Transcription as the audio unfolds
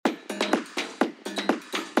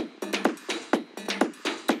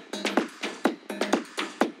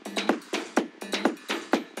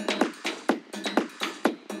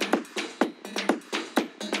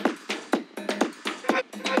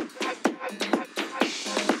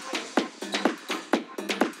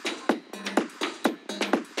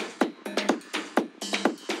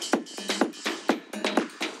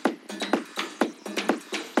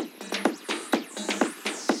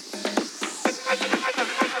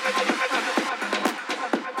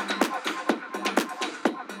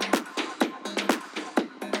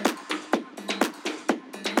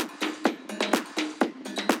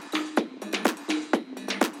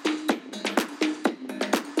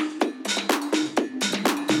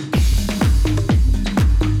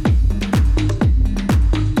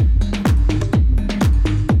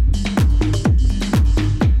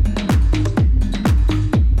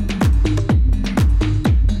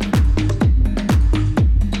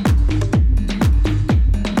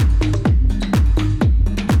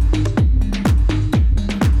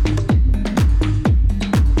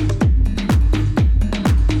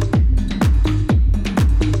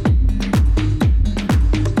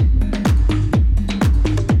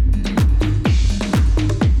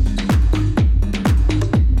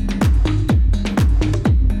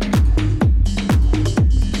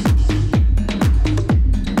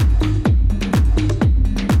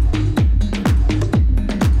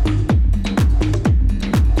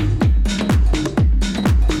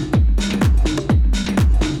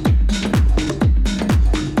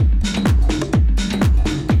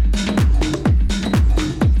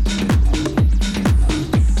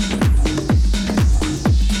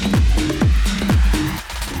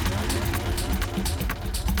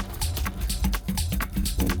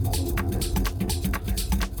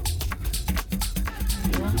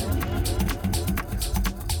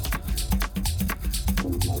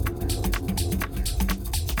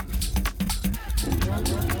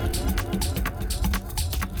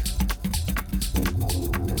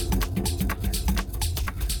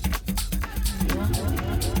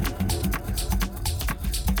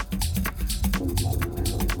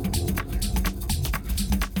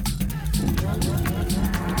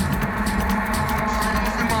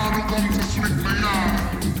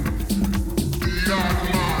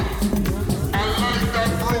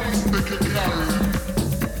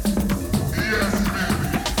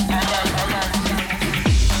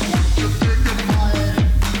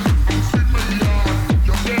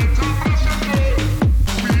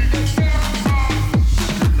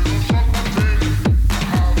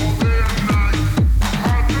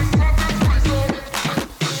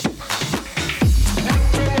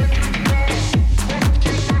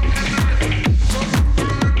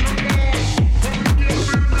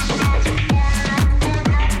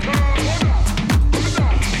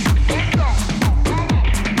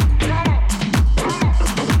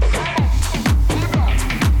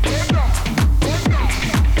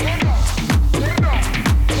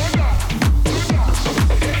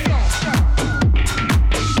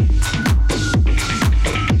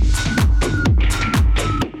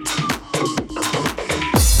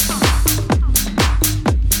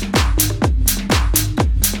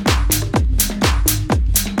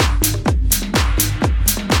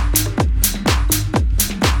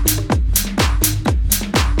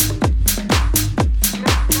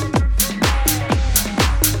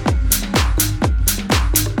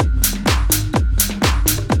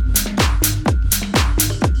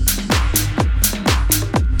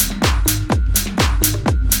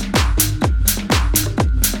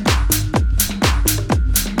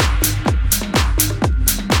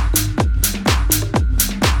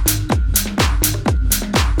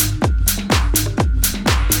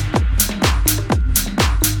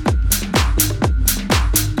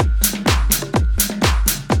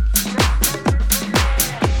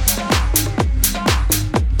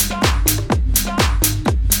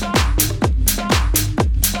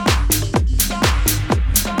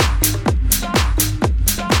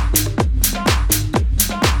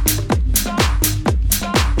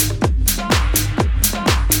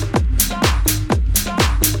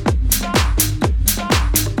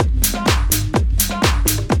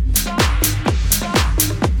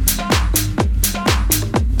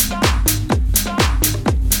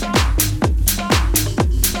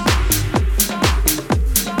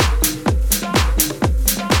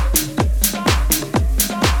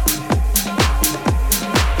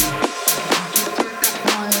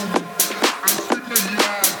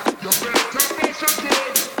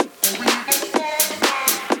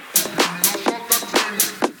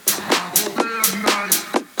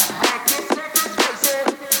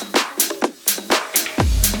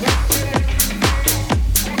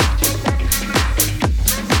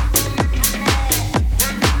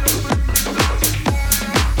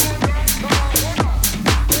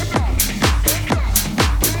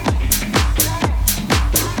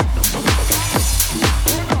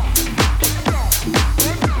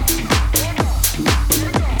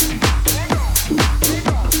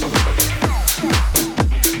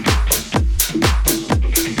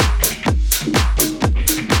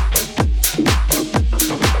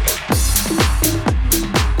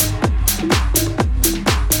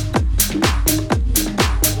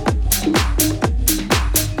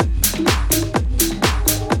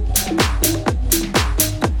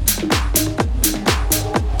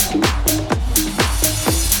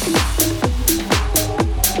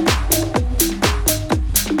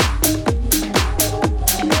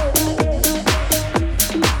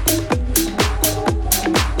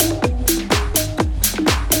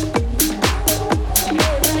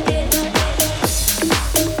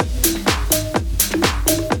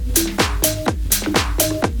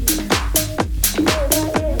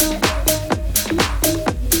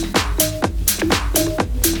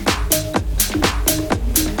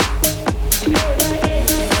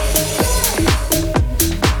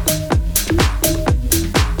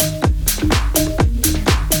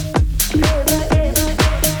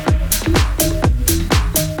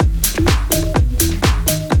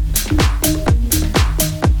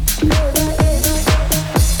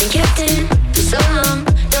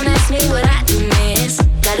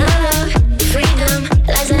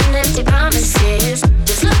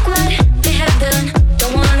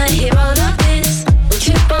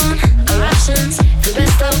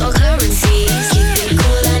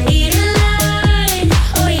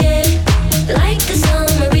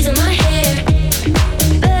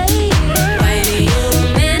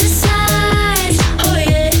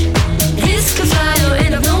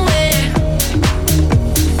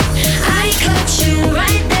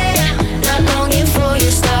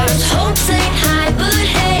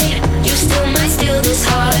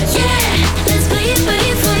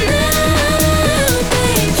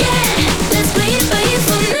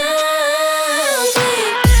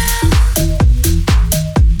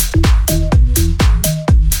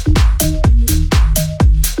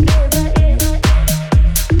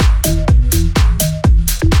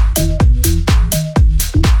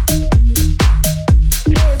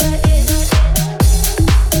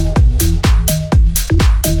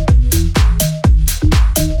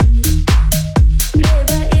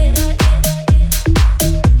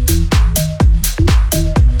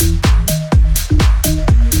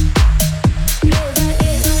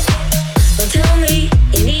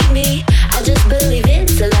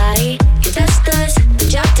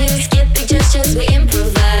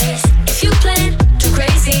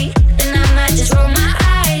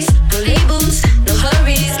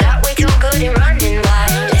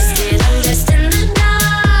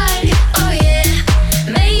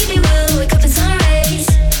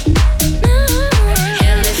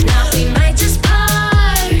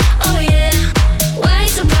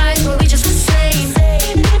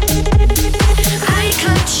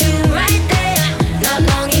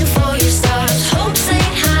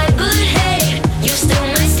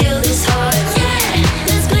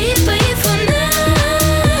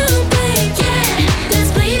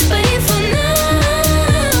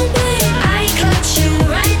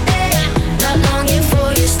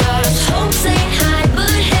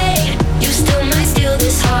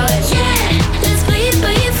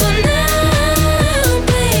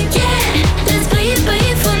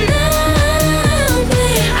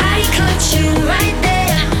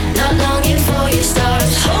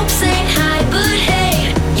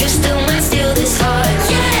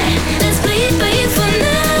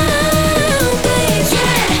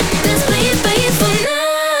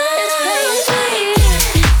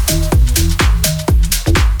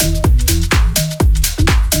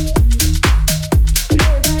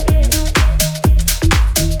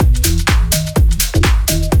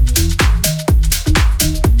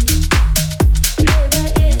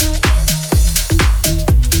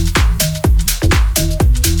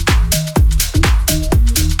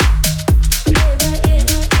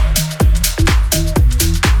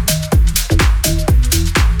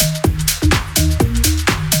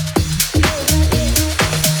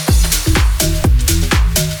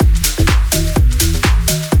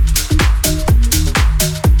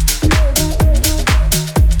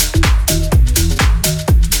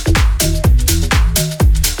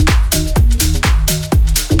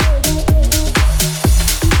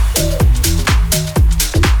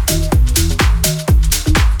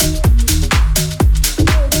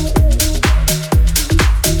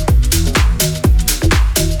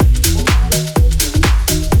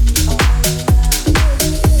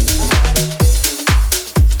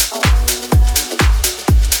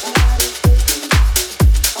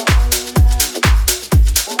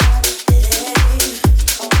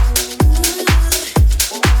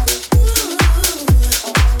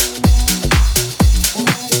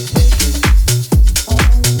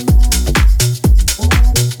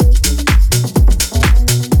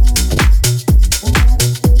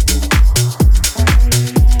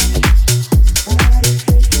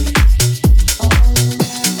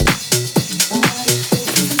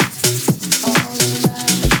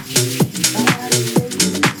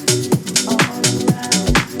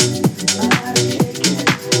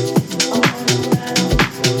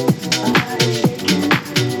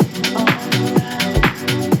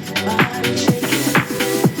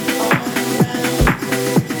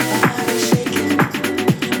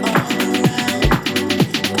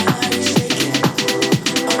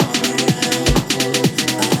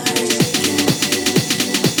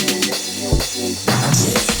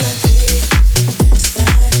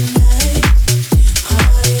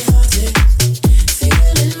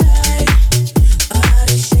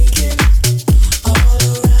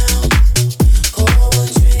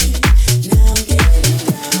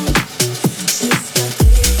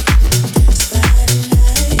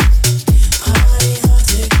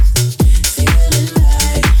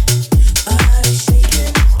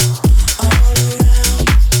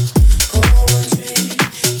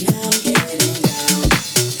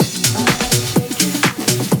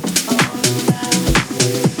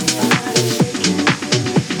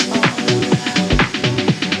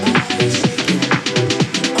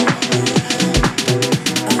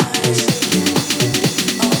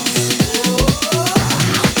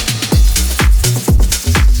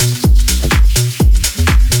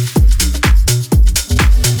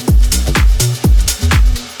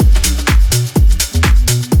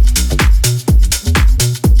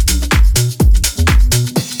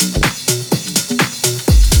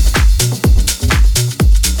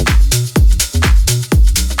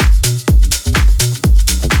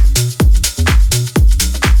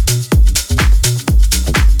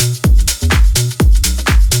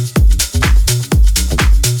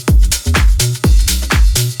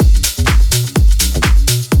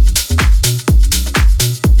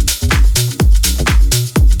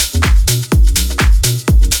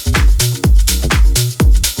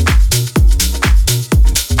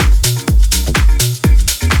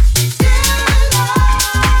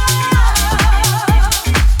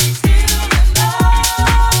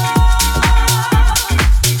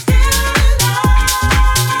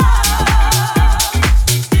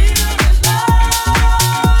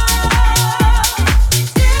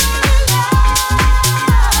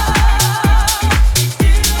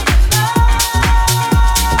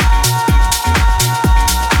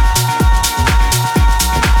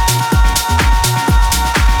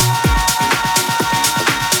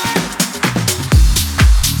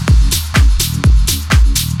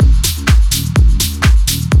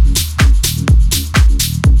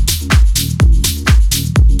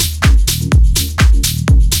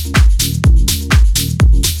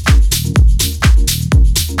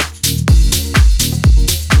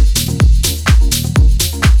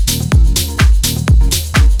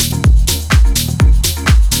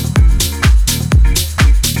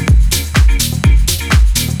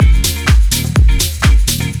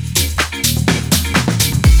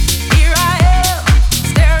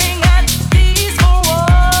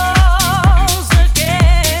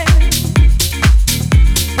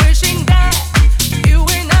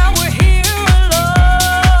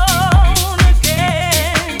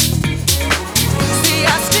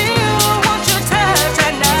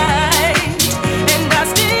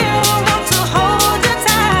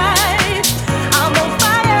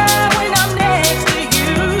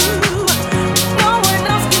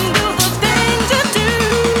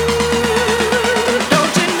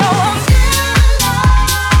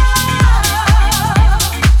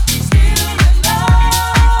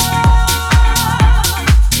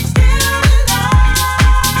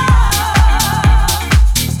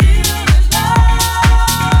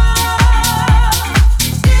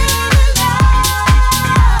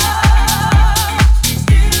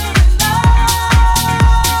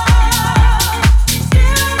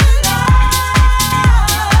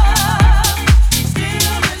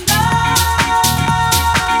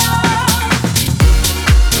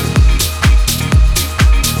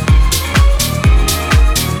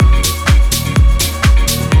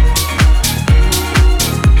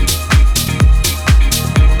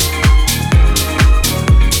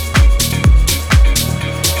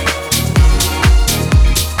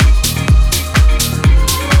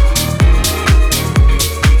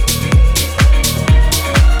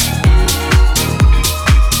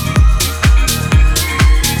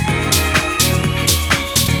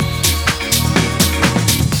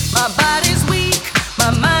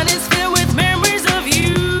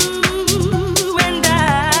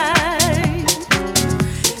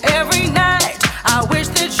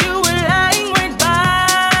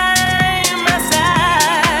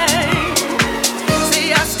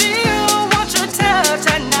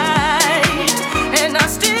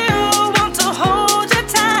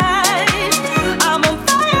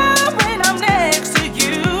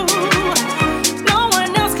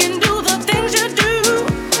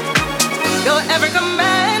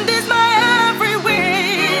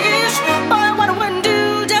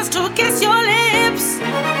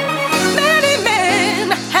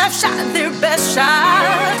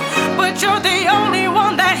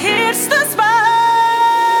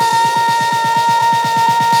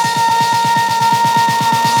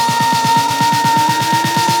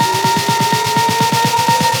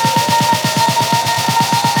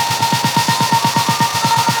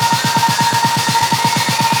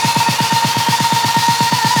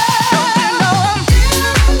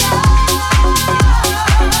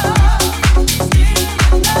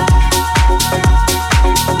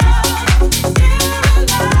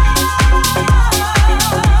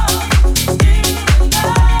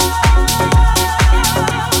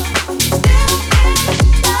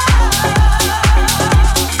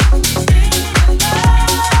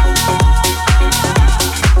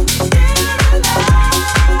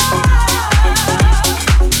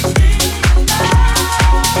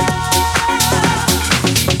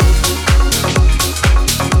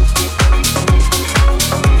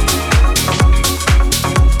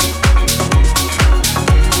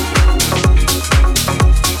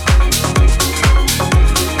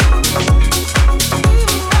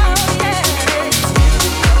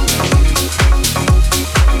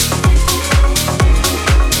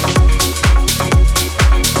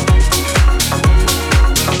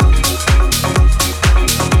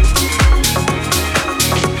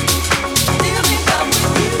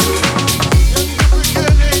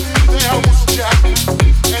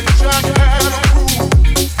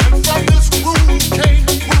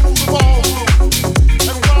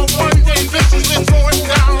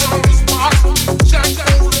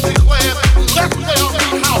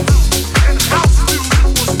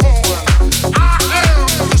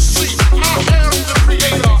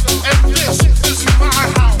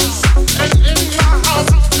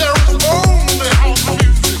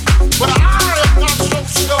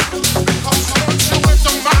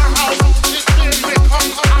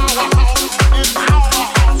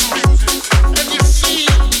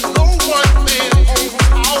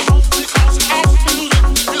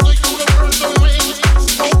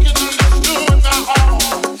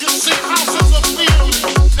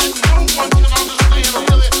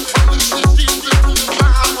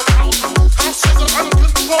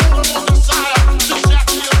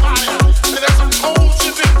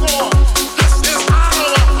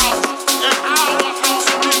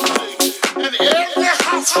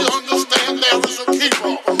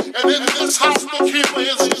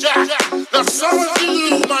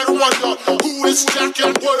You might wonder who is Jack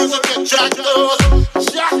and what is it that Jack does.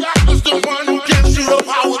 Jack is the one who gives you the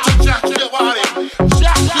power to jack your body.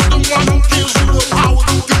 Jack is the one who gives you the power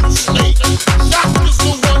to do the snake. Jack is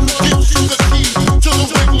the one who gives you the key to the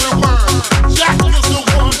wiggly worm. Jack is the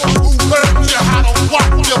one who learns you how to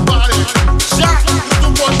walk your body. Jack is the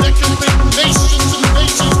one that can bring nations and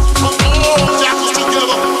nations of all jackals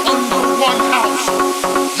together under one house.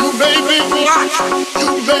 You may be black,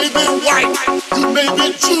 you may be white, you may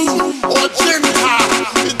be Jew or Gentile.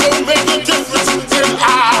 It don't make a difference in our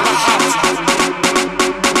house.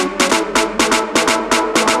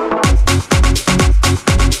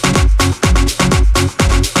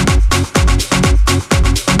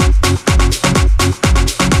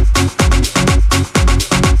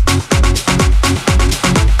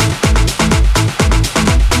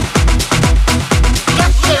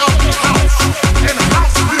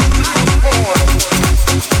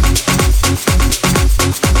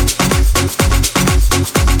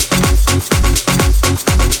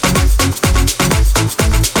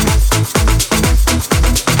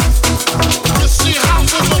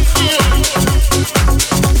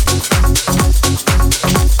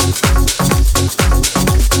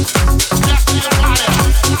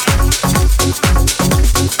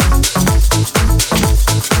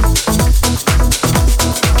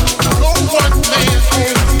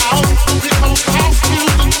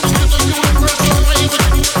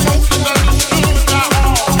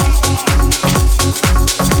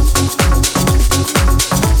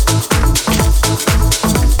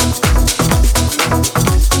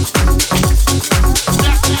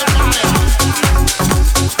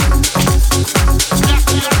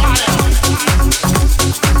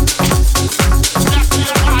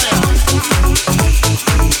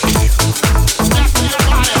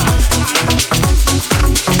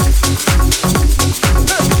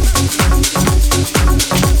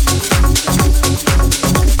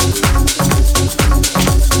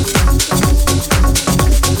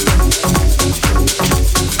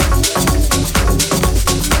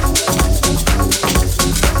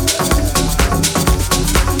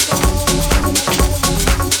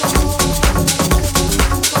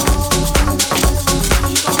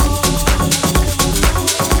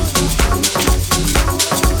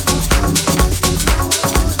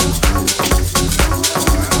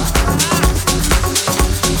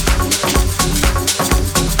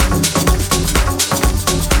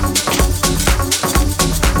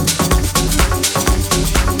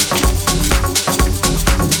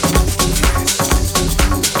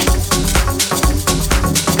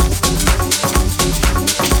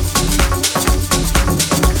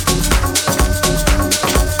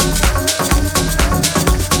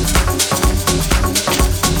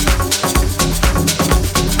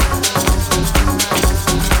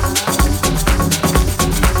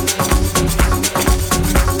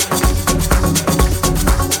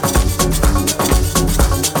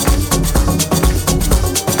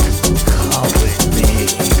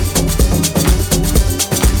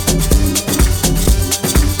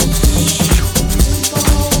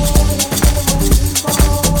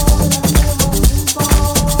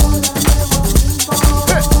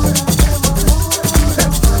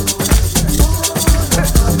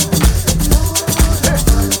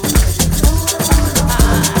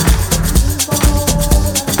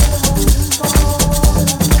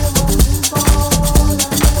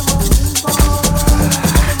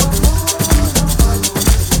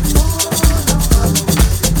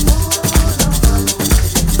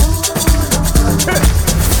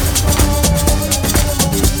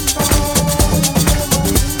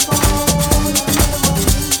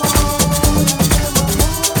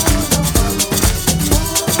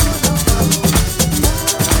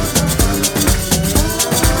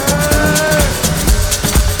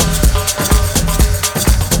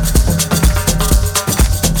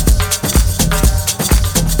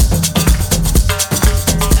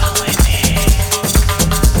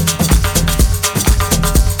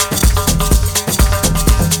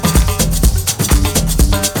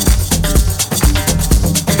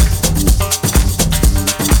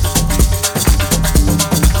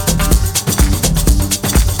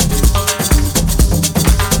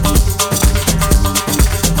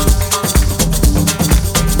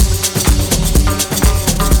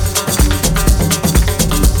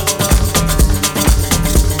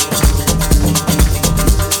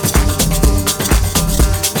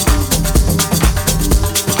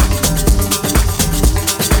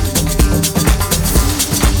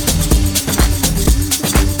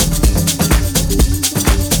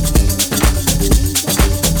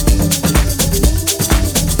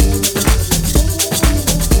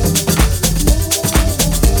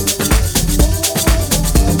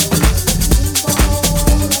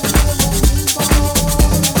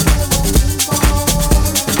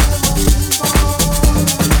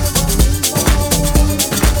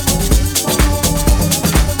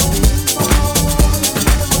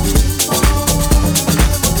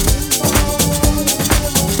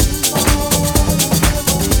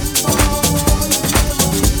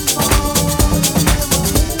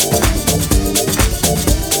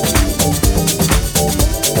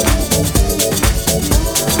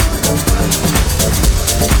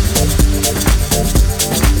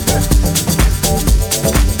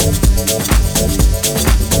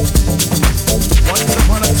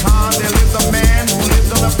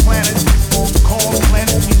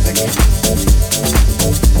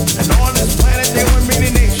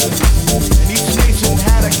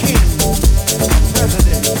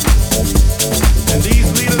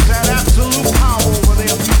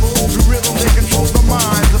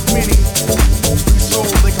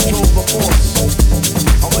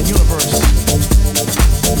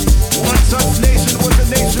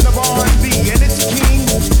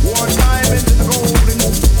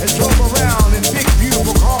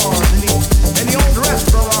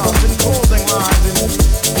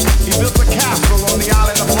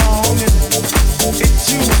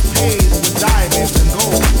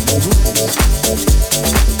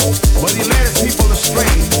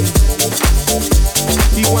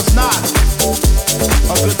 was not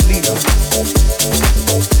a good leader.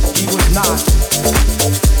 He was not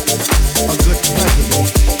a good president.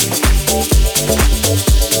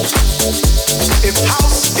 If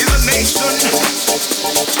house is a nation,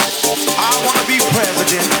 I want to be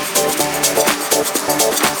president.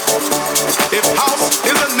 If house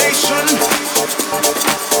is a nation,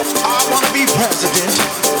 I want to be president.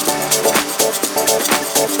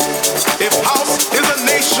 If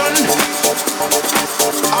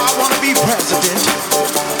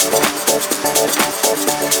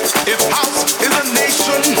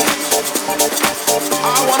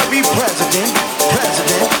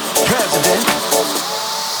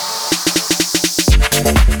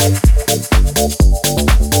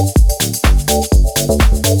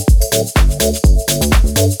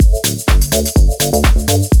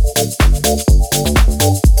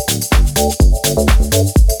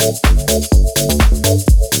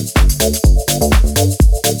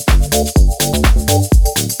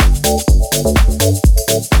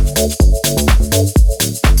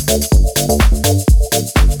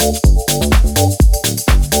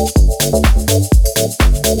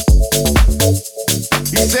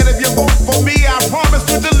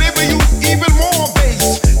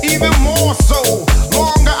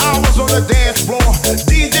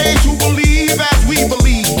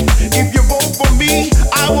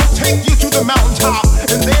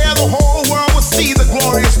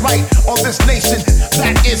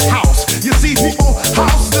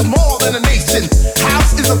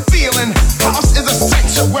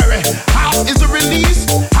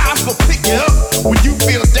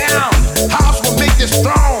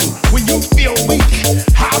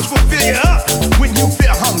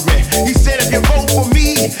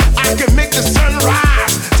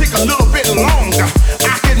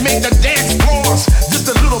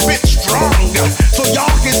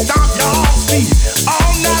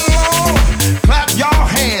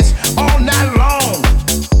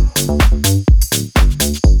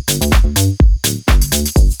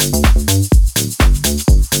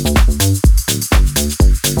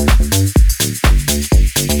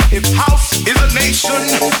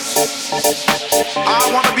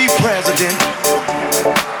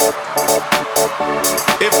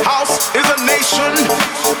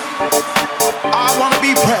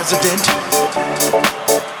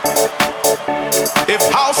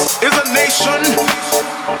house is a nation,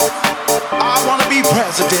 I want to be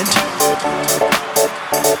president.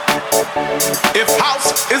 If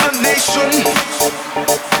house is a nation,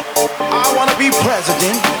 I want to be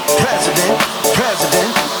president, president,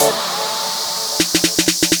 president.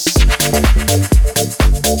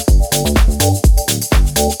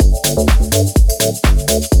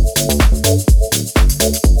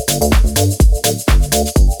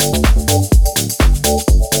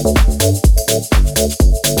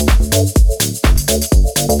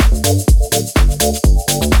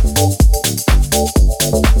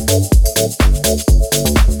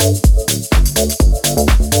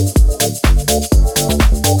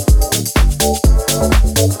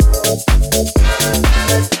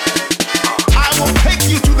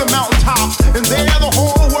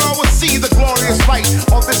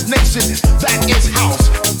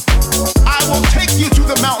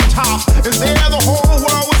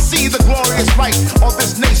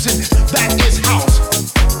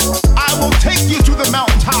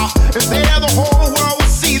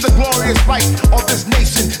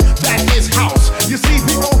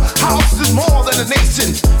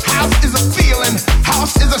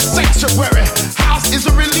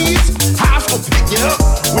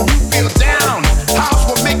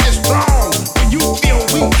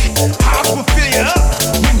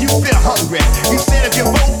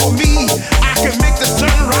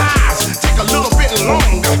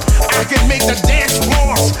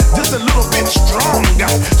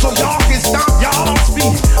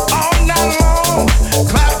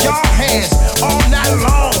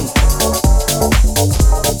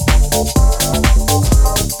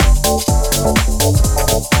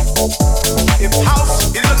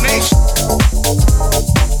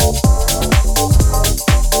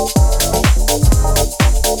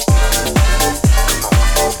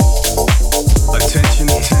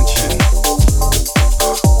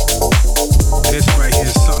 This right here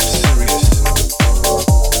is something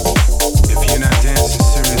serious.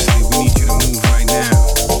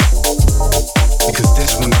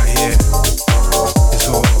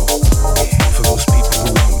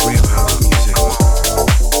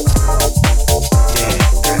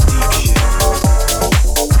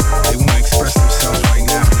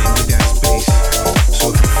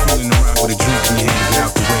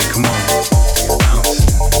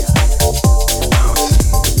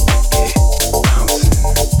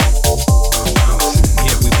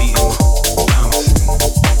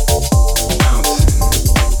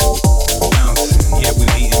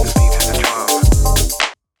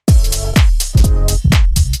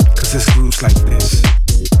 Cause it's grooves like this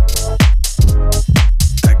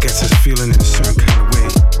that gets us feeling in a certain kind of way.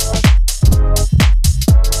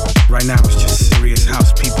 Right now it's just serious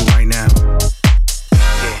house people right now.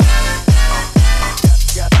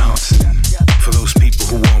 Bouncing for those people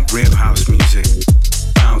who want real house music.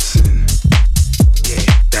 Bouncing, yeah,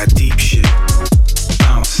 that deep shit.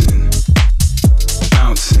 Bouncing,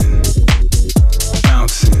 bouncing,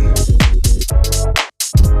 bouncing,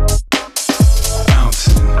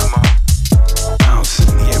 bouncing,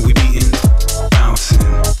 bouncing, yeah, we beatin'. Bouncing,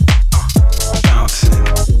 bouncing,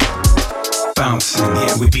 bouncing,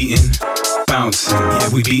 yeah, we beatin'. Bouncing, yeah,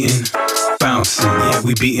 we beatin'. Bouncing, yeah,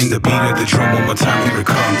 we beatin' the beat of the drum one more time, here it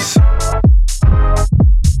comes.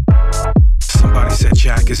 Somebody said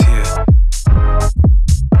Jack is here.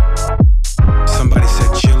 Somebody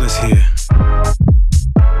said Jill is here.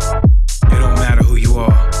 It don't matter who you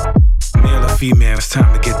are, male or female, it's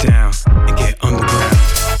time to get down and get underground.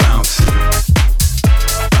 Bouncing,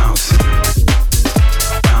 bouncing,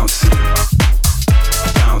 bouncing,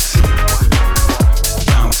 bouncing,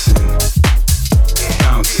 bouncing,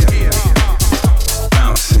 bouncing,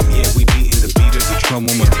 bouncing. Yeah, we beating the beat of the drum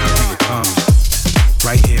one more time, here it comes.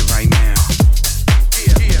 Right here, right now.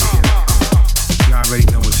 You already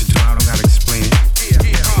know what to do, I don't gotta explain it.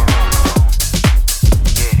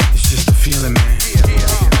 It's just a feeling, man.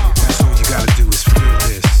 That's all you gotta do is feel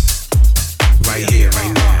this. Right here,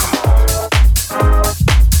 right now.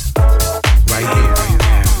 Right here, right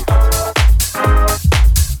now.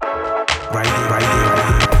 Right here, right here, right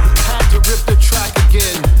here. Had to rip the track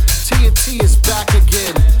again. TNT is back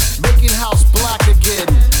again. Making house black again.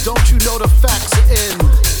 Don't you know the facts are in?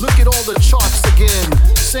 Look at all the charts again.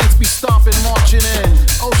 Saints be stomping, marching in.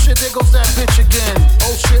 Oh shit, there goes that bitch again.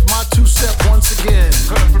 Oh shit, my two step once again.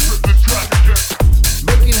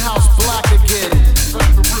 Making house black again.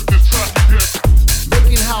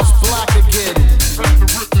 Making house black again.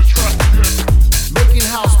 Making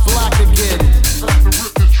house black again.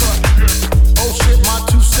 Oh shit, my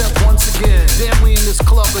two step once again. Damn, we in this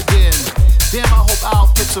club again. Damn, I hope Al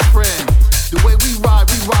gets a friend. The way we ride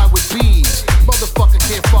with bees. Motherfucker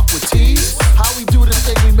can't fuck with T's. How we do this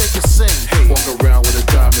thing, we make it sing. Hey, walk around with a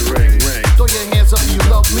diamond ring. Throw your hands up if you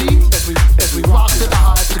love me. As we rock to the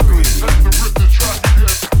highest degree.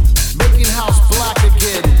 Making house black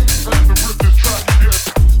again.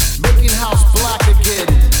 Making house black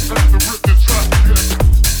again.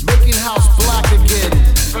 Making house black again.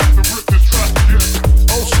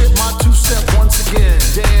 Oh shit, my two step once again.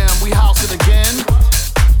 Damn, we housing again.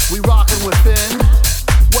 We rockin' within.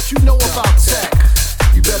 What you know about tech?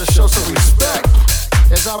 You better show some respect.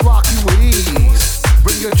 As I rock you with ease.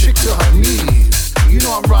 Bring your chick to her knees. You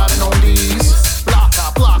know I'm riding on these.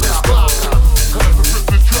 Blocka, blocka, blocka.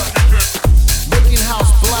 Making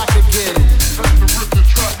house black again.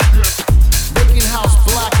 Making house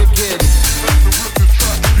black again.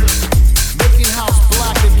 Making house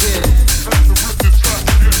black again.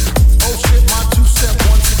 Oh shit, my two step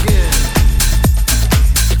once again.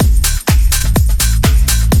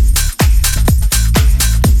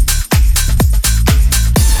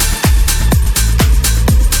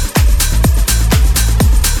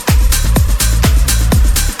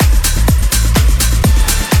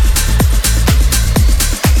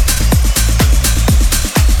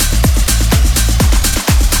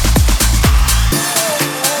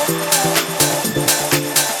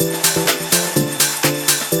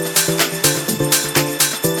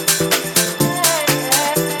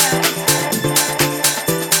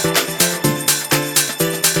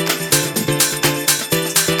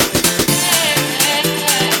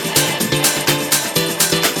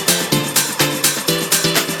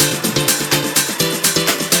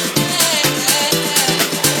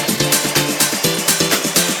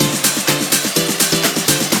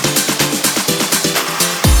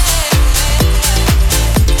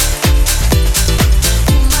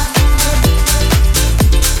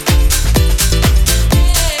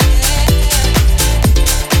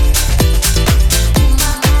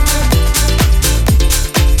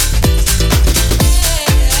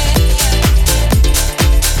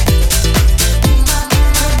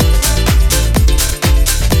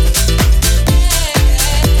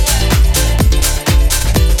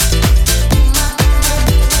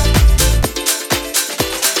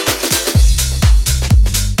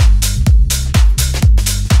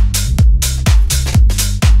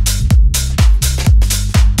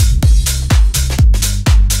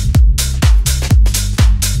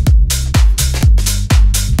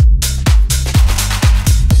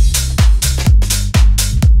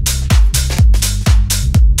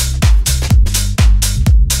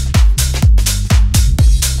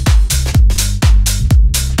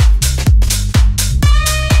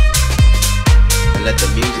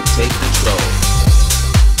 Let's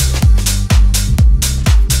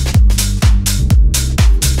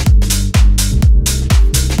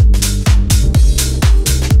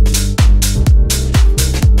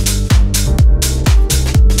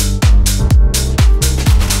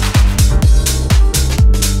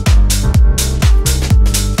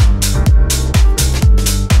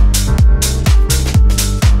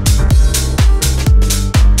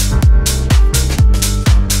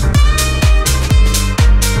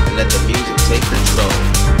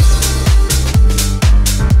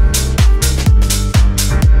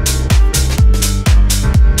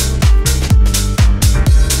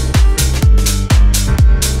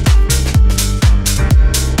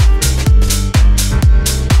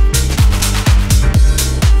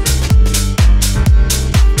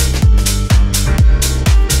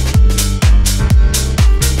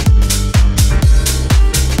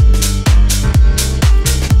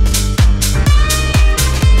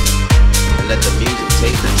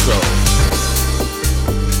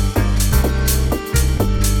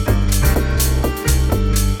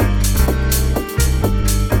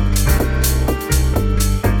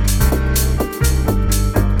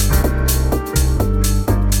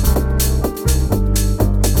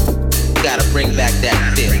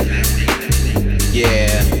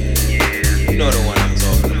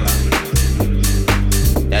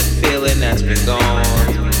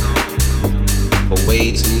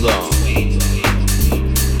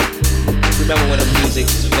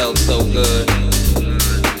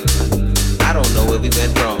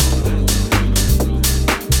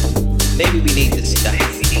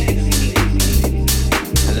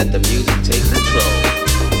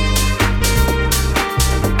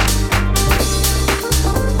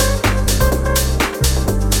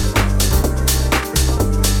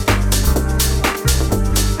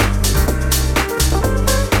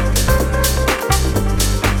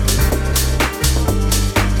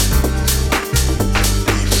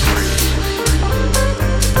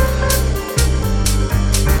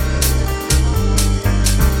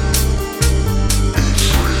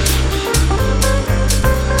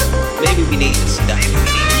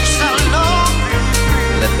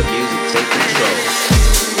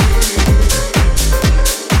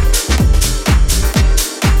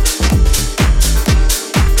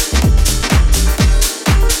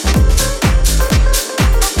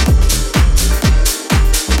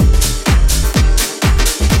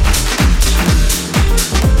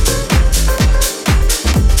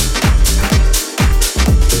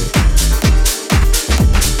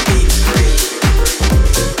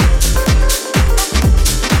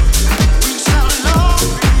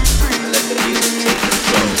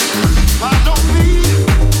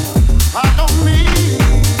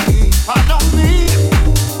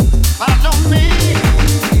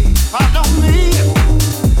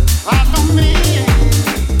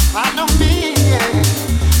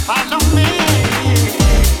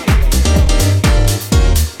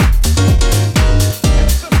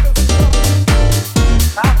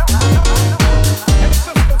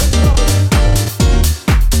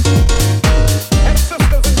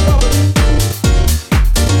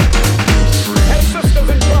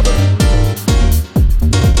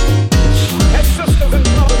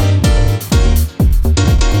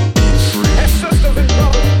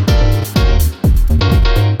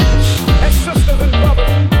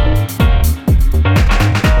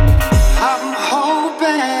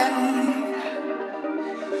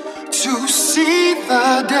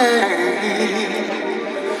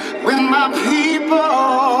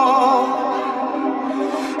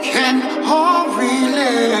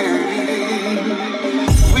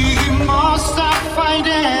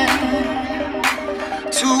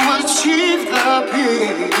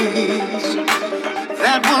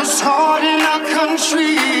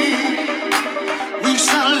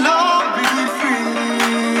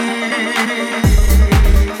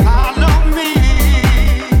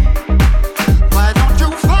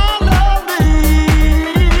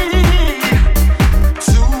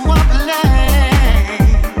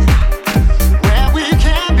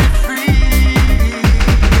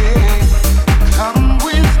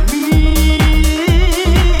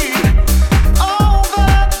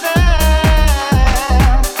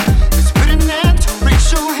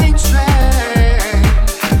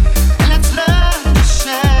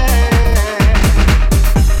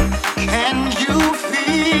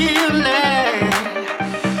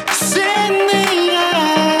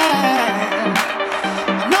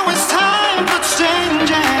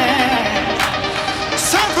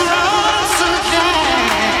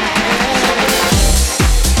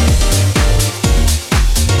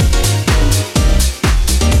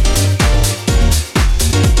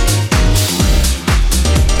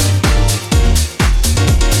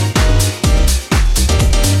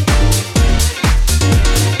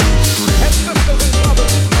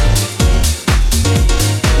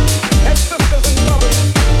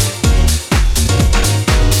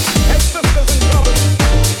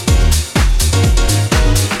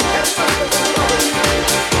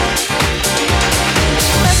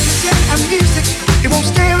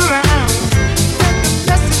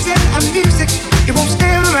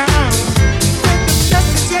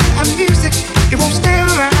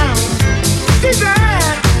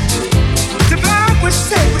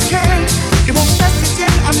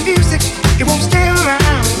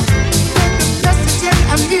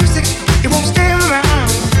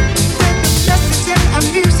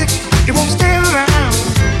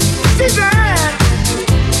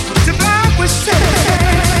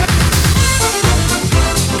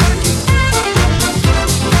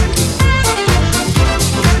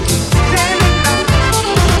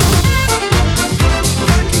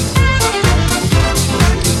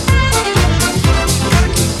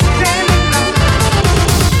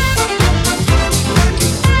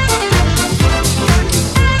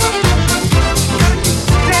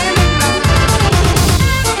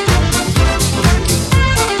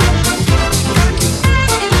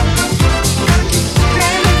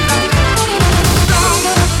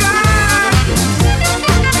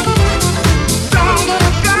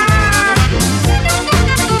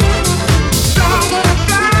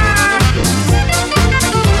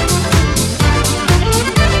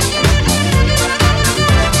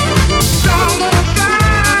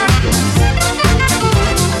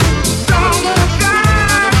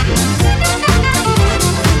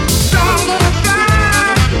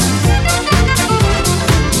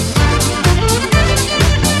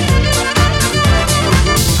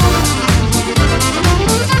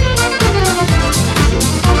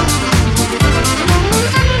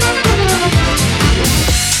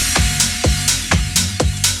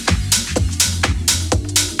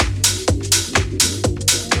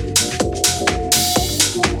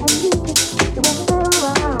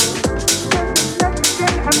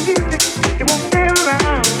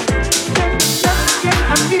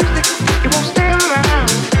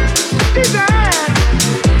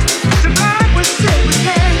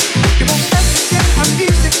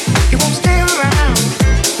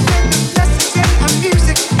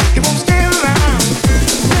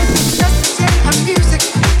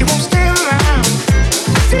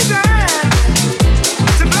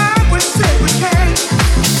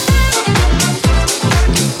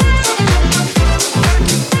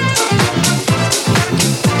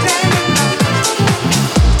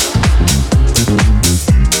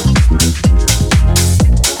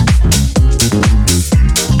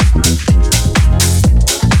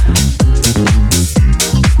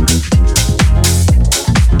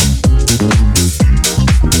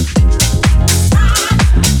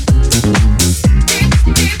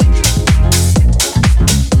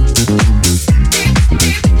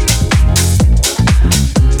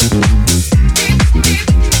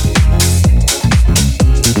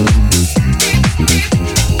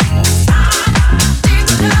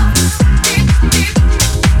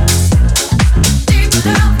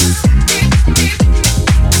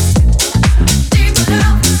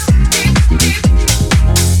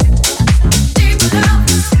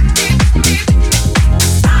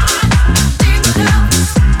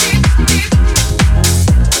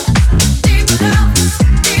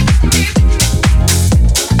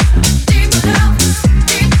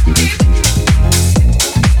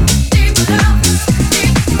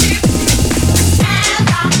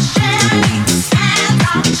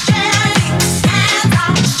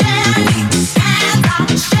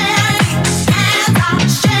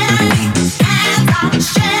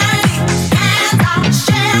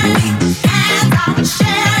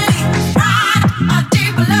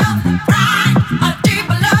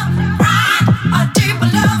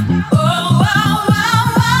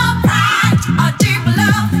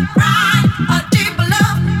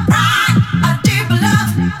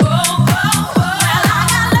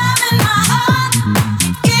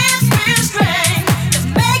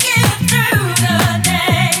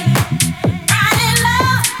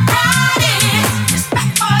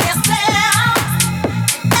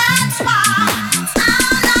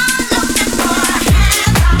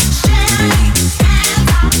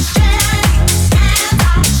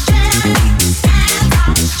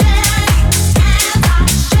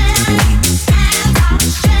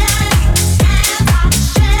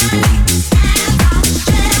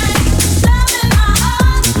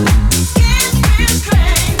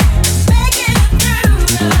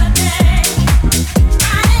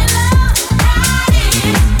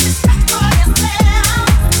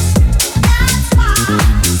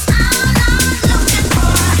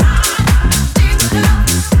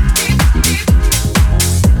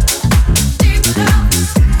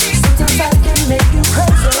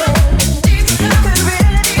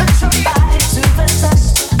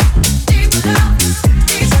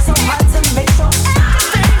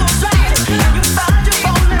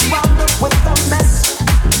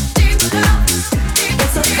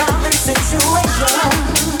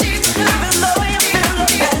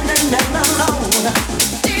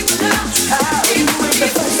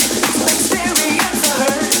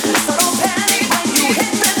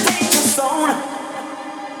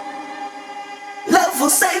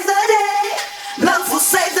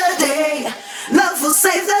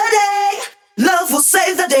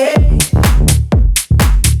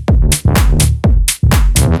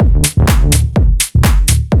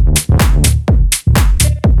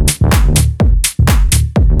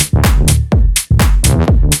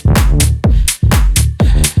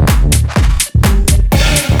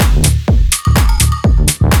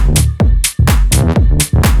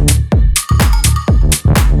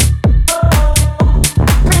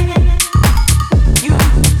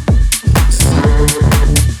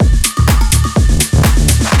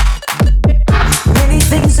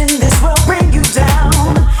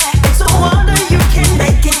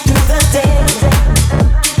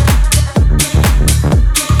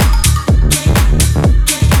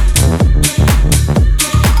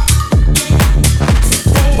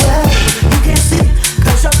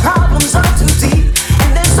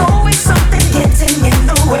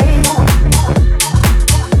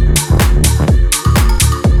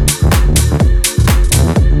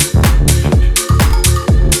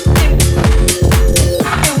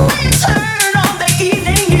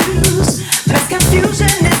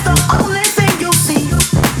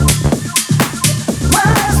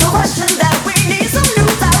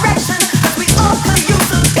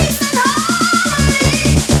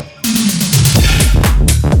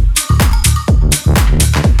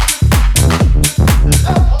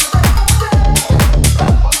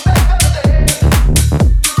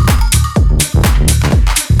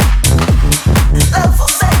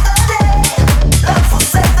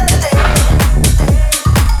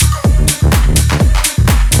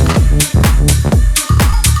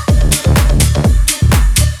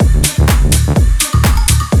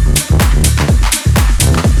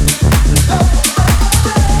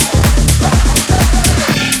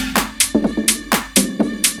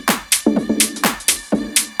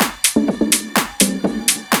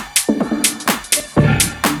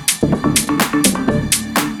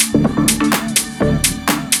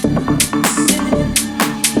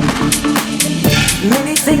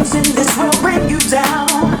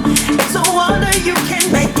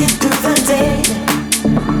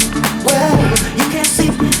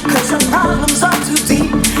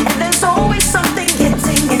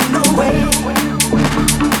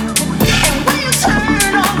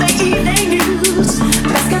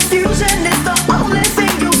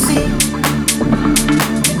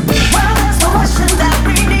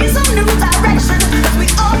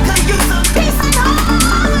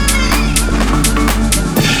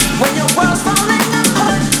When your world's falling apart.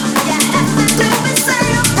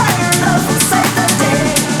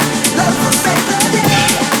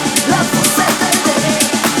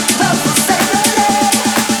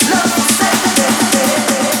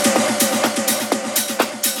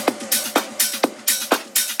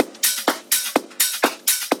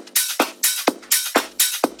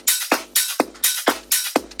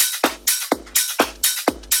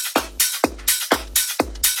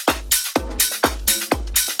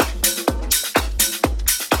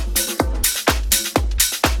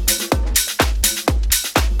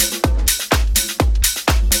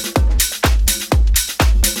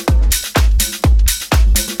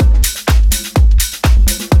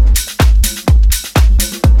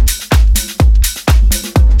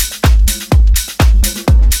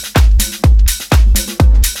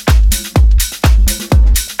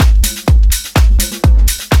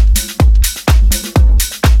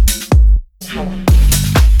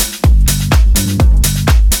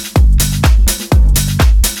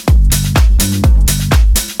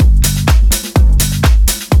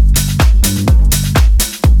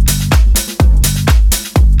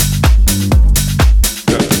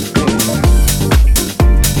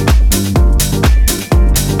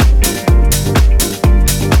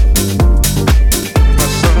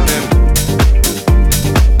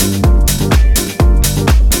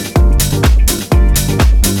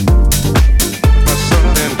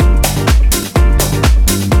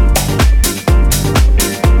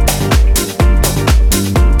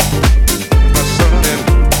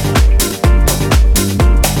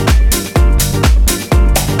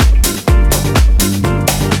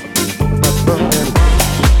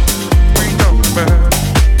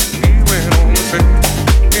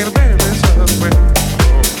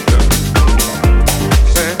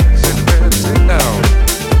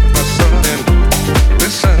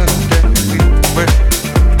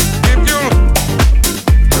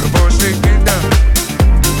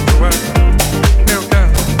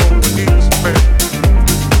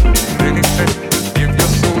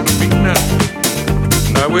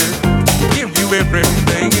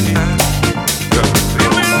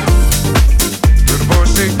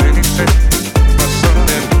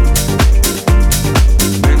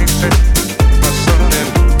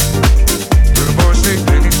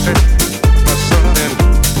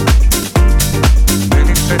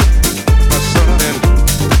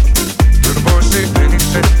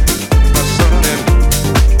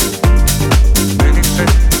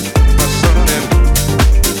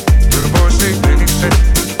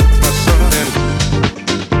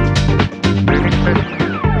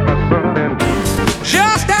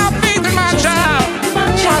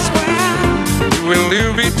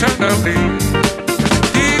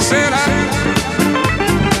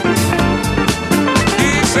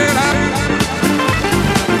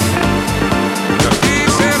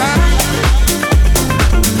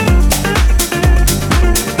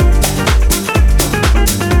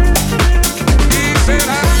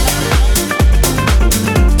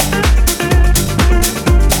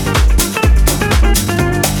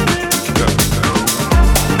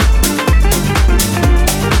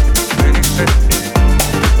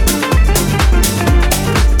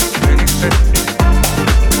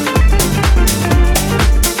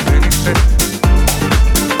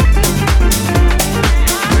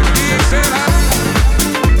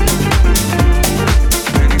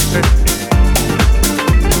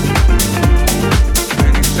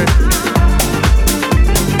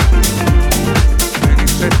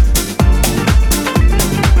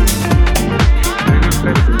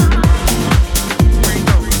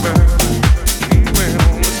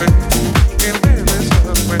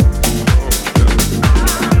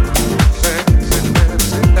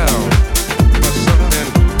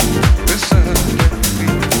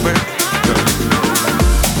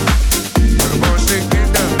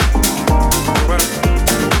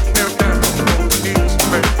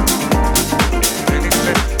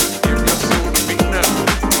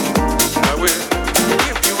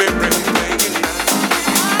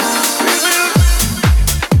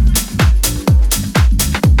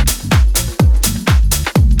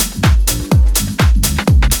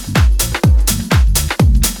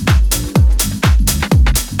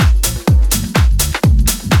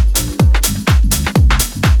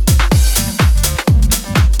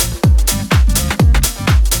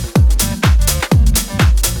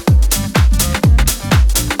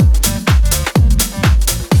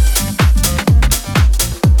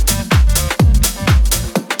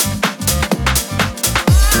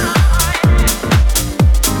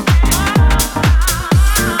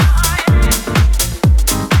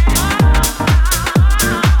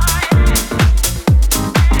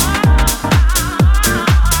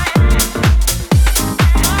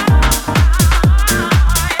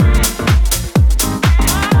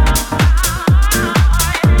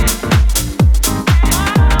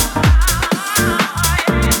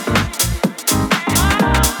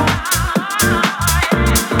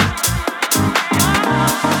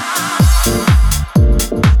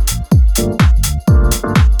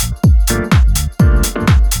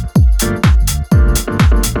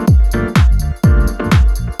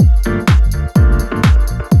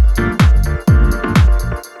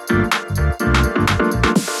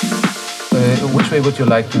 way would you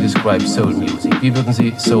like to describe soul music? Wie würden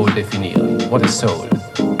Sie Soul definieren? What is soul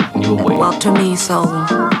in your way? Well, to me, soul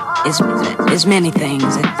is many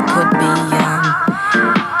things. It could be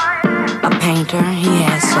a painter, he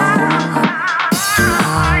has soul.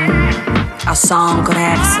 A song could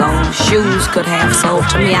have soul. Shoes could have soul.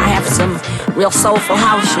 To me, I have some real soulful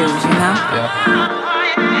house shoes, you know? Yeah.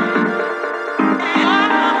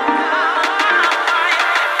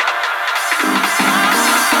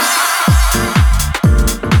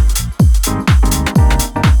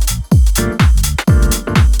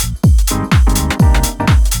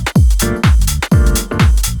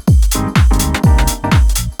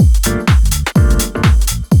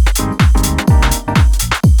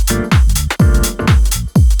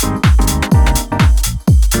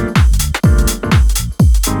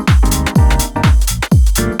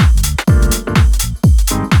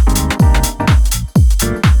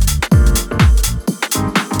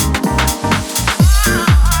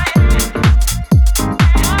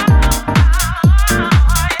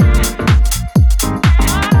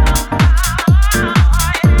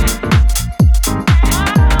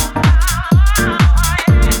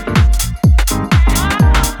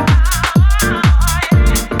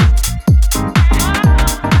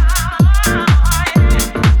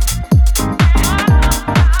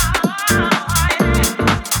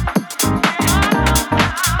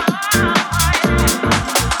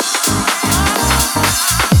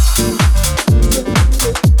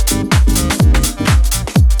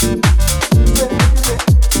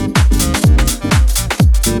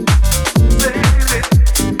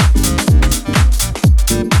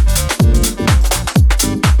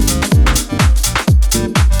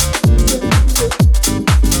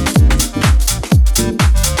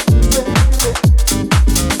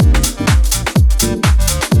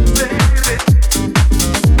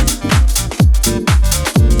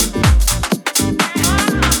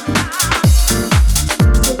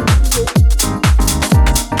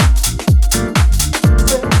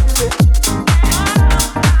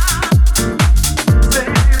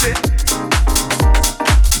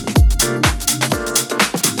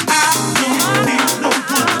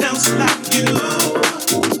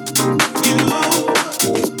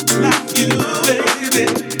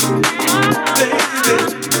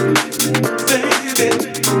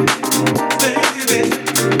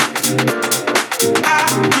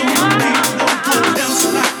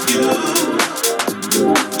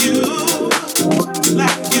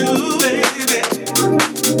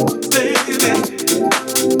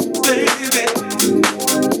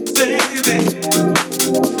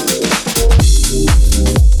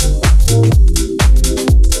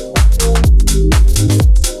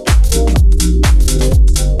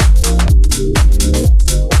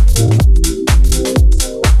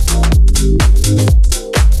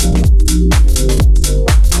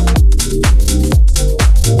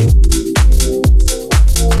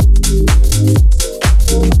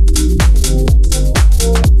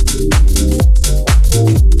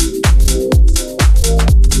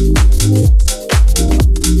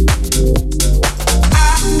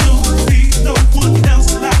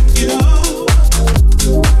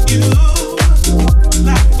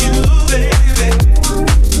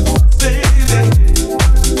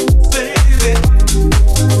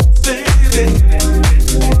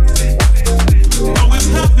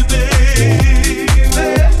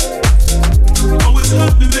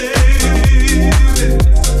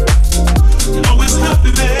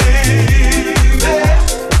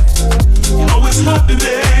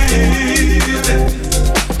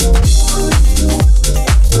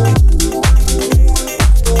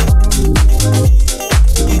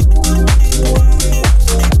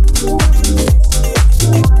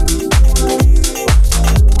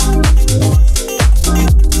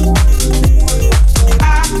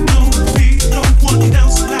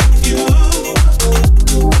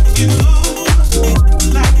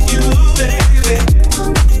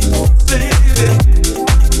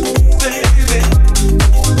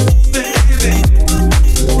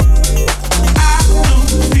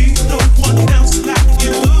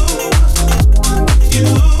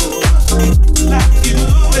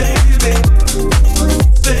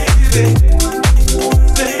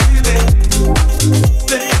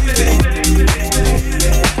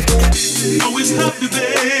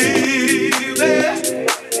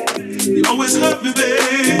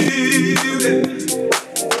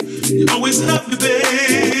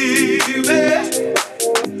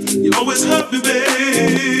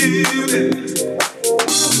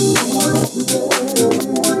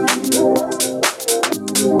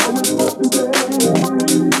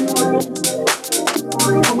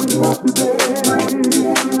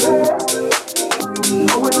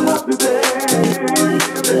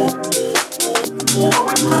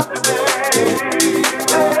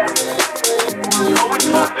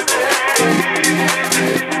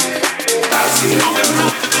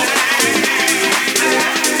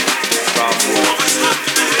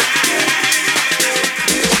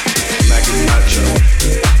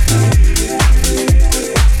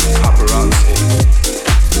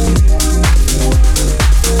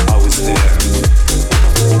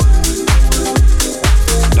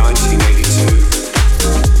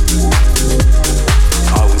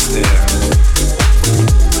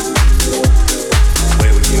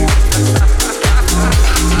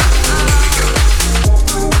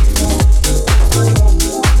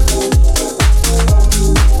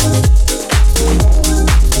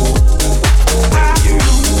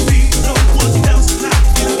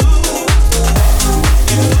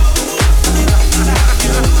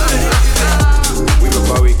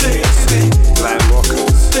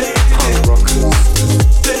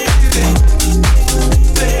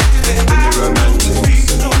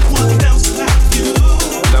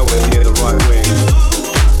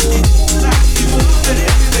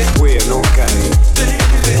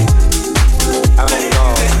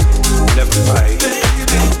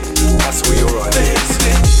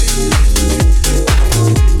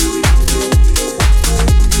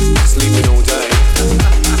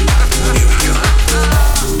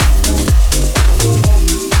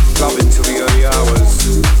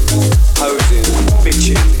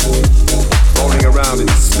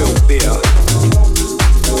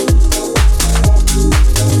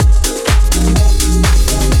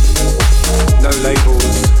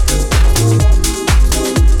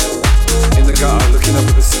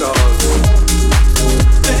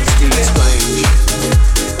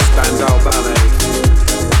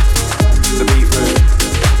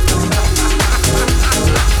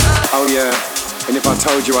 if I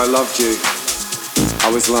told you I loved you,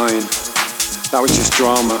 I was lying. That was just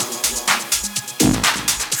drama.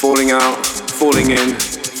 Falling out, falling in,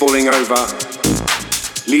 falling over.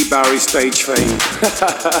 Lee Barry stage fame.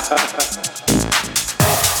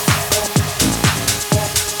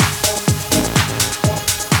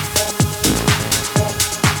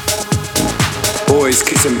 Boys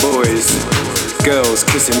kissing boys, girls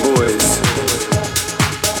kissing boys.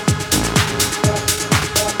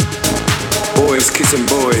 Boys kissing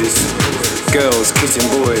boys, girls kissing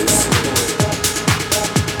boys.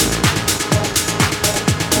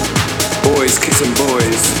 Boys kissing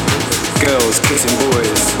boys, girls kissing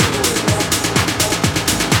boys.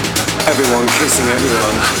 Everyone kissing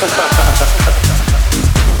everyone.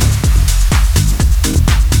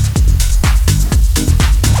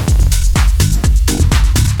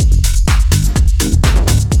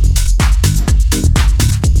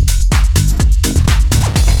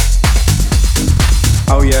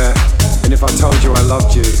 Oh yeah, and if I told you I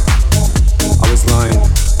loved you, I was lying.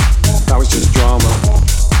 That was just drama.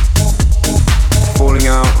 Falling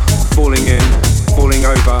out, falling in, falling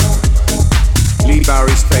over. Lee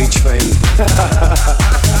Barry stage fame.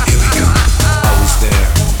 Here we go. I was there.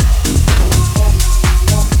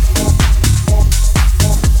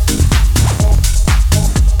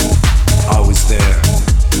 I was there.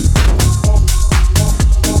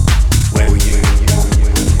 Where were you?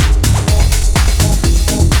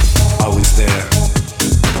 I was there.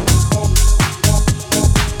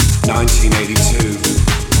 1982.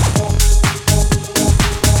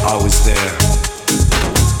 I was there.